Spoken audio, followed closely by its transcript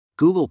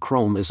Google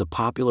Chrome is a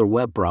popular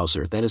web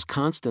browser that is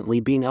constantly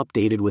being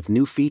updated with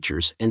new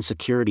features and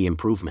security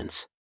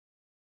improvements.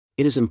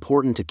 It is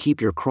important to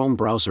keep your Chrome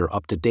browser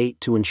up to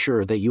date to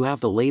ensure that you have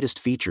the latest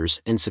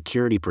features and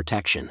security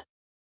protection.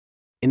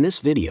 In this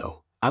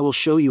video, I will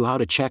show you how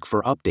to check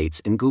for updates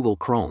in Google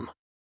Chrome.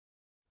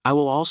 I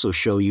will also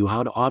show you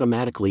how to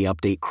automatically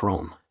update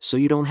Chrome, so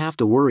you don't have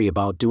to worry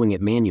about doing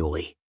it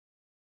manually.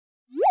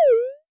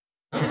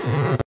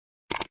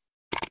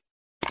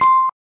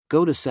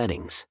 Go to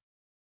Settings.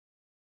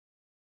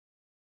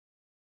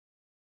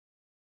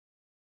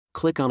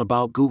 Click on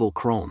About Google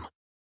Chrome.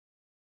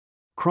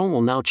 Chrome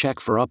will now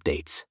check for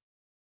updates.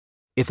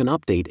 If an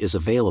update is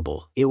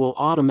available, it will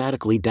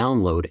automatically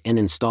download and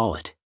install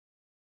it.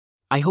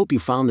 I hope you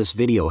found this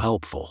video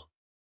helpful.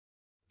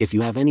 If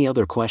you have any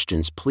other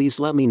questions, please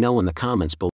let me know in the comments below.